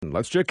7.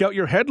 Let's check out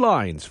your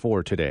headlines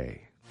for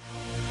today.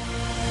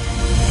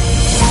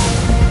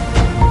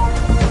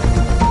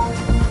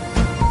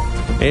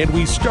 And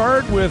we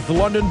start with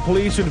London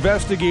police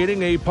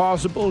investigating a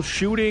possible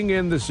shooting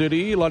in the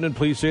city. London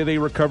police say they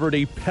recovered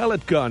a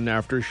pellet gun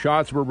after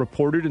shots were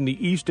reported in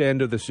the east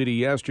end of the city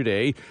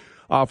yesterday.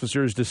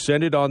 Officers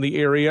descended on the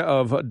area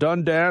of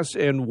Dundas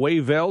and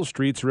Wavell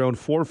streets around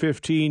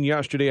 4:15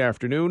 yesterday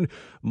afternoon.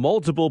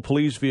 Multiple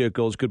police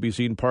vehicles could be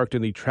seen parked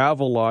in the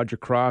travel lodge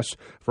across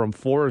from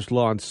Forest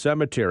Lawn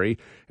Cemetery.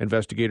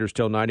 Investigators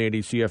tell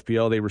 980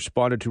 CFPL they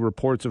responded to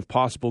reports of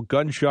possible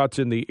gunshots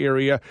in the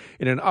area.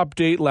 In an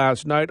update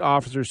last night,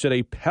 officers said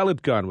a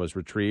pellet gun was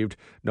retrieved.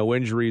 No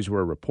injuries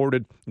were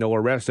reported. No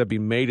arrests have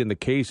been made in the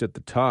case at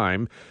the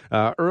time.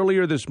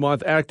 Earlier this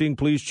month, Acting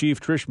Police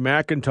Chief Trish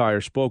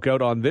McIntyre spoke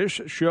out on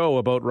this show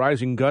about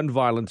rising gun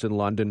violence in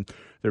London.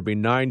 There have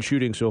been 9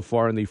 shootings so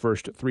far in the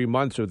first 3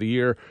 months of the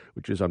year,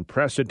 which is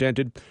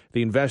unprecedented.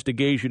 The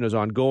investigation is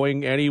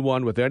ongoing.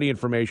 Anyone with any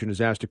information is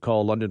asked to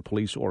call London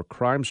Police or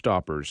Crime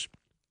Stoppers.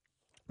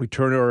 We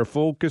turn our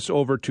focus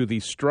over to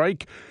the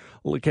strike.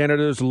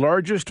 Canada's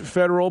largest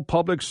federal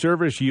public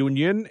service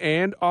union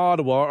and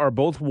Ottawa are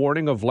both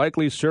warning of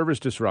likely service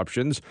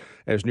disruptions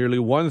as nearly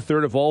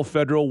 1/3 of all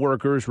federal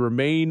workers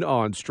remain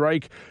on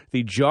strike.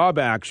 The job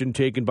action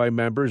taken by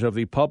members of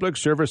the Public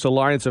Service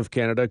Alliance of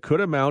Canada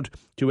could amount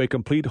to a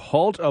complete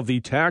halt of the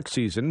tax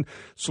season,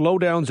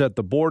 slowdowns at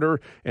the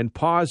border, and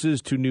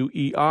pauses to new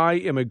EI,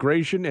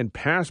 immigration, and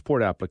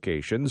passport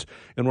applications.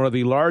 In one of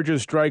the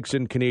largest strikes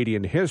in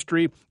Canadian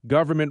history,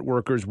 government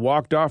workers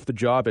walked off the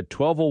job at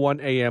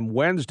 12:01 a.m.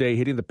 Wednesday,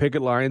 hitting the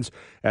picket lines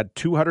at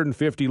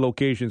 250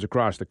 locations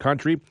across the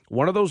country.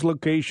 One of those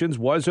locations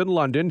was in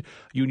London.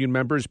 Union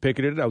members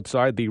picketed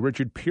outside the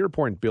Richard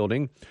Pierpoint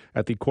building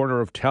at the corner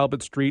of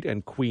Talbot Street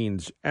and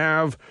Queens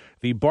Ave.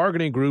 The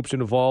bargaining groups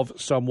involve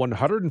some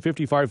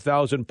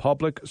 155,000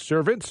 public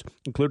servants,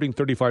 including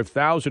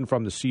 35,000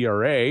 from the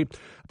CRA.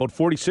 About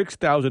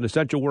 46,000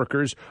 essential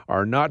workers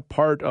are not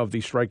part of the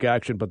strike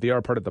action, but they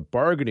are part of the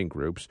bargaining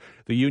groups.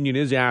 The union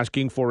is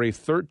asking for a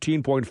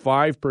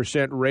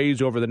 13.5%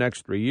 raise over the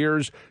next 3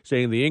 years,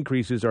 saying the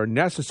increases are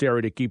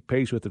necessary to keep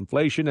pace with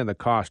inflation and the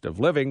cost of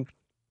living.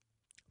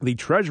 The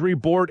Treasury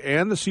Board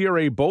and the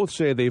CRA both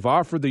say they've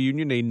offered the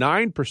union a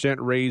 9%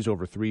 raise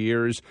over 3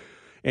 years,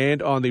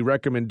 and on the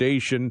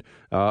recommendation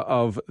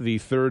of the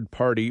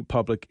third-party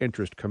Public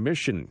Interest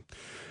Commission.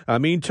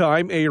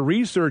 Meantime, a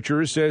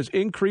researcher says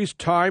increased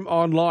time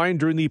online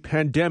during the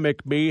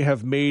pandemic may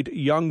have made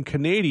young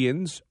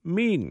Canadians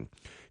mean.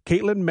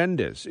 Caitlin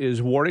Mendes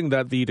is warning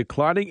that the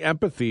declining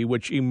empathy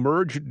which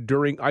emerged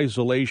during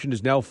isolation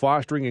is now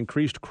fostering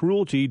increased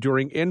cruelty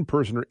during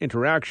in-person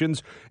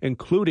interactions,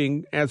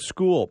 including at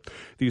school.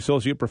 The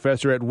associate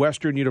professor at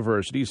Western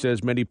University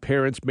says many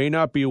parents may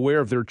not be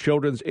aware of their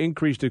children's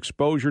increased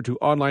exposure to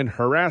online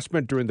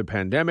harassment during the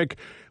pandemic,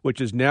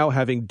 which is now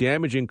having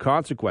damaging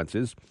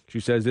consequences. She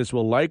says this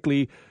was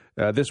likely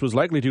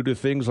due to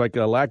things like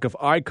a lack of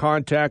eye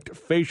contact,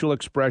 facial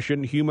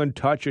expression, human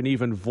touch, and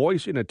even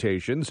voice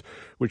intonations,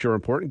 which are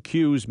important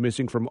cues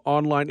missing from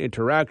online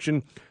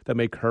interaction that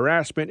make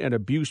harassment and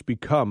abuse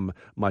become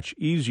much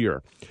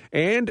easier.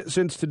 And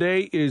since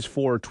today is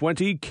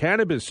 4/20,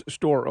 cannabis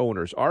store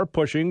owners are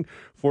pushing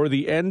for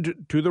the end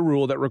to the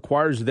rule that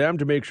requires them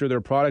to make sure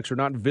their products are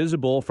not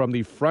visible from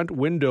the front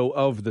window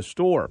of the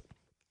store.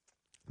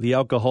 The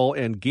Alcohol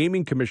and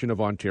Gaming Commission of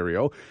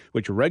Ontario,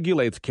 which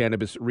regulates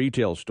cannabis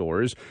retail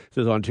stores,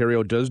 says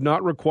Ontario does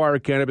not require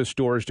cannabis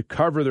stores to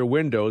cover their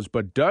windows,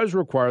 but does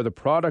require the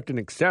product and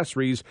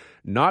accessories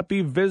not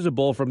be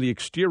visible from the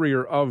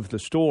exterior of the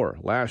store.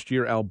 Last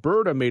year,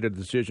 Alberta made a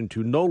decision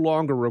to no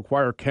longer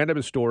require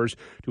cannabis stores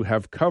to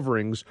have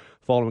coverings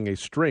following a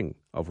string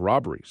of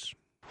robberies.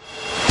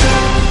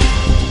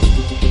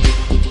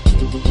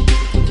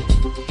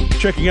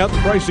 Checking out the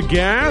price of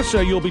gas,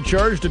 you'll be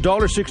charged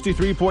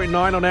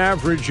 $1.63.9 on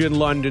average in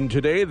London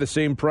today, the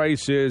same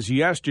price as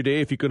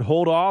yesterday. If you could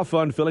hold off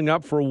on filling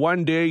up for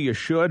one day, you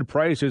should.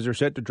 Prices are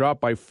set to drop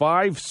by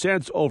 5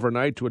 cents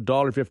overnight to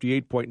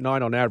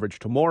 $1.58.9 on average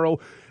tomorrow.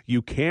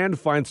 You can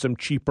find some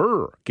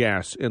cheaper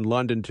gas in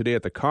London today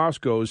at the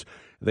Costco's.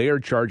 They are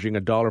charging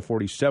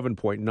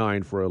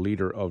 $1.47.9 for a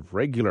liter of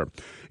regular.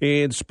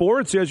 In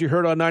sports, as you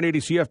heard on 980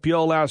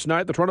 CFPL last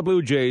night, the Toronto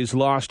Blue Jays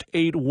lost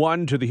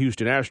 8-1 to the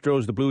Houston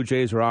Astros. The Blue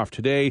Jays are off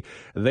today.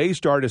 They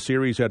start a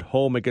series at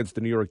home against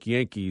the New York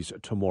Yankees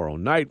tomorrow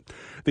night.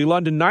 The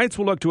London Knights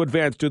will look to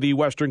advance to the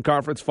Western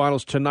Conference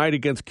Finals tonight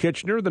against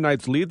Kitchener. The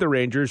Knights lead the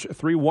Rangers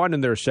 3-1 in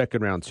their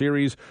second-round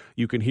series.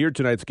 You can hear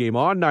tonight's game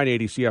on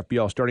 980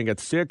 CFPL starting at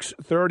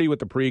 6:30 with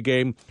the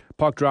pregame.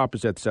 puck drop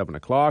is at 7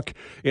 o'clock.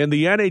 In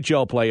the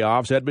NHL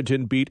playoffs,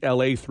 Edmonton beat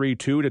LA 3-2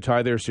 to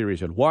tie their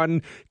series at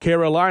 1.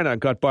 Carolina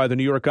got by the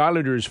New York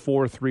Islanders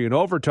 4-3 in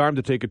overtime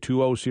to take a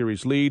 2-0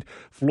 series lead.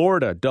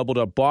 Florida doubled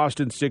up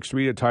Boston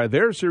 6-3 to tie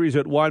their series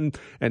at 1.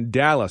 And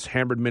Dallas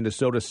hammered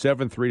Minnesota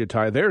 7-3 to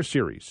tie their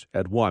series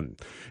at 1.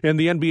 In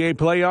the NBA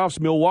playoffs,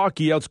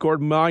 Milwaukee outscored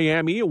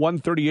Miami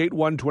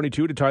 138-122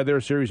 to tie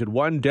their series at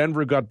 1.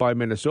 Denver got by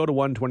Minnesota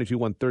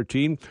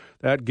 122-113.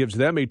 That gives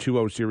them a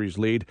 2-0 series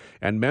lead.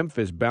 And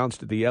Memphis bounced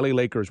the LA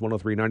Lakers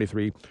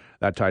 103-93.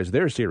 That ties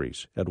their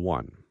series at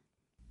 1.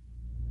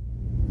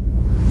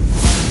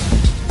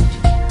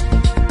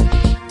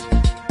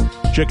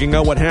 Checking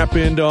out what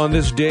happened on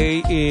this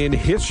day in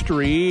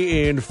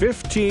history. In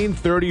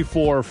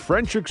 1534,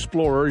 French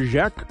explorer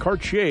Jacques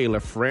Cartier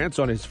left France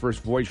on his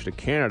first voyage to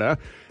Canada.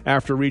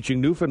 After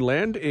reaching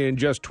Newfoundland in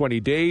just 20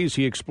 days,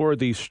 he explored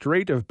the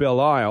Strait of Belle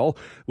Isle,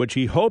 which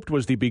he hoped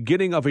was the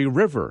beginning of a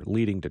river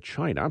leading to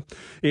China.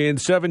 In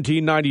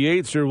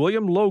 1798, Sir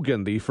William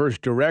Logan, the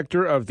first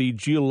director of the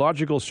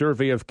Geological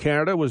Survey of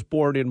Canada, was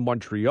born in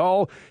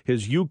Montreal.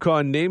 His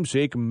Yukon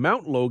namesake,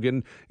 Mount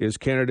Logan, is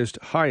Canada's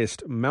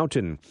highest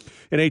mountain.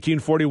 In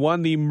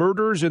 1841, The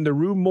Murders in the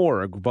Rue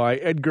Morgue by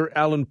Edgar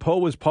Allan Poe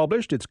was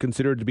published. It's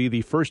considered to be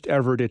the first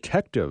ever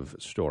detective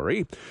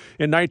story.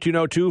 In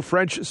 1902,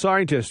 French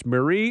scientists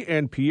Marie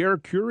and Pierre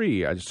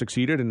Curie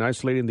succeeded in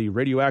isolating the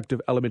radioactive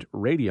element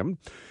radium.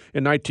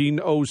 In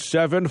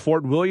 1907,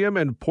 Fort William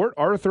and Port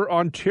Arthur,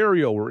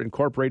 Ontario were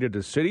incorporated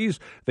as cities.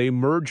 They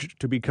merged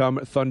to become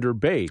Thunder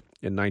Bay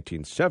in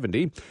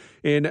 1970.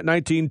 In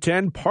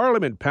 1910,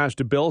 Parliament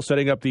passed a bill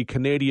setting up the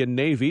Canadian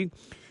Navy.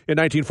 In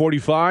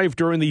 1945,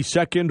 during the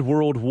Second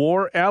World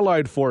War,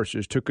 Allied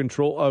forces took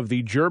control of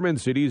the German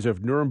cities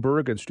of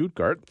Nuremberg and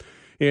Stuttgart.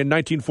 In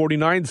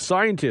 1949,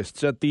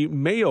 scientists at the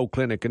Mayo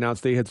Clinic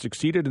announced they had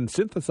succeeded in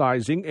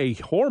synthesizing a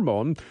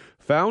hormone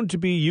found to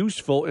be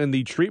useful in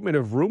the treatment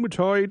of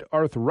rheumatoid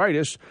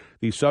arthritis.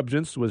 The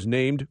substance was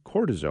named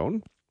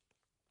cortisone.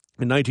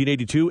 In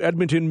 1982,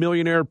 Edmonton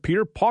millionaire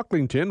Peter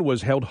Pocklington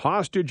was held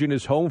hostage in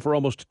his home for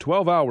almost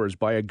 12 hours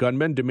by a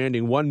gunman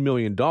demanding $1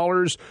 million.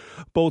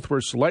 Both were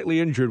slightly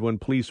injured when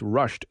police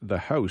rushed the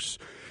house.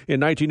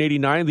 In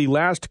 1989, the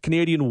last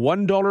Canadian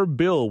 $1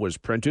 bill was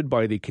printed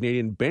by the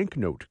Canadian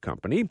Banknote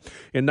Company.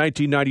 In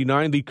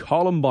 1999, the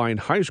Columbine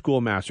High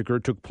School massacre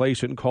took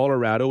place in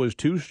Colorado as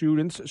 2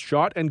 students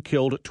shot and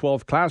killed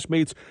 12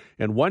 classmates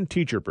and 1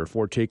 teacher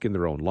before taking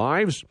their own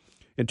lives.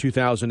 In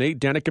 2008,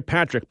 Danica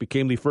Patrick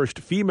became the first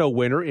female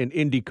winner in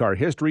IndyCar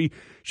history.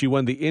 She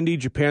won the Indy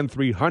Japan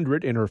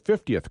 300 in her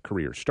 50th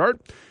career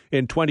start.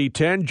 In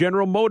 2010,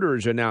 General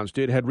Motors announced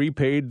it had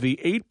repaid the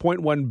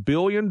 $8.1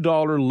 billion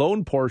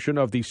loan portion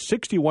of the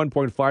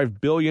 $61.5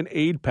 billion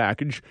aid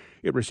package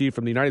it received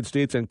from the United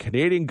States and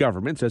Canadian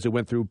governments as it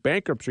went through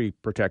bankruptcy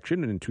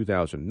protection in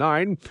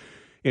 2009.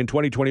 In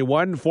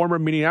 2021, former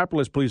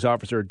Minneapolis police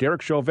officer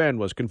Derek Chauvin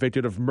was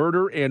convicted of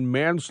murder and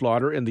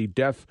manslaughter in the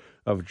death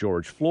of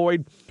George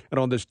Floyd. And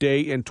on this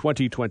day in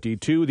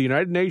 2022, the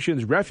United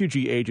Nations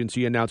Refugee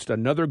Agency announced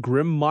another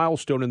grim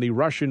milestone in the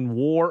Russian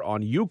war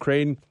on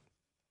Ukraine.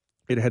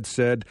 It had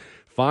said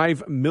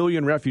 5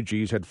 million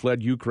refugees had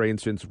fled Ukraine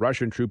since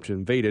Russian troops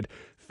invaded.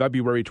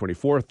 February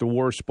 24th, the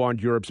war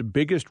spawned Europe's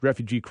biggest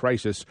refugee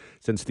crisis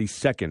since the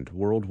Second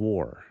World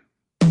War.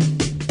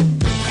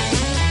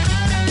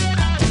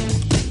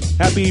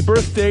 Happy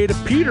birthday to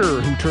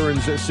Peter, who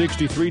turns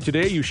 63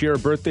 today. You share a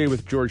birthday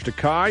with George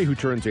Takei, who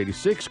turns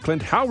 86.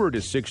 Clint Howard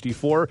is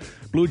 64.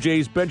 Blue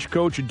Jays bench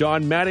coach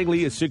Don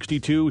Mattingly is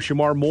 62.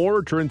 Shamar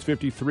Moore turns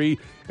 53.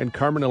 And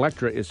Carmen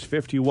Electra is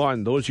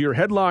 51. Those are your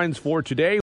headlines for today.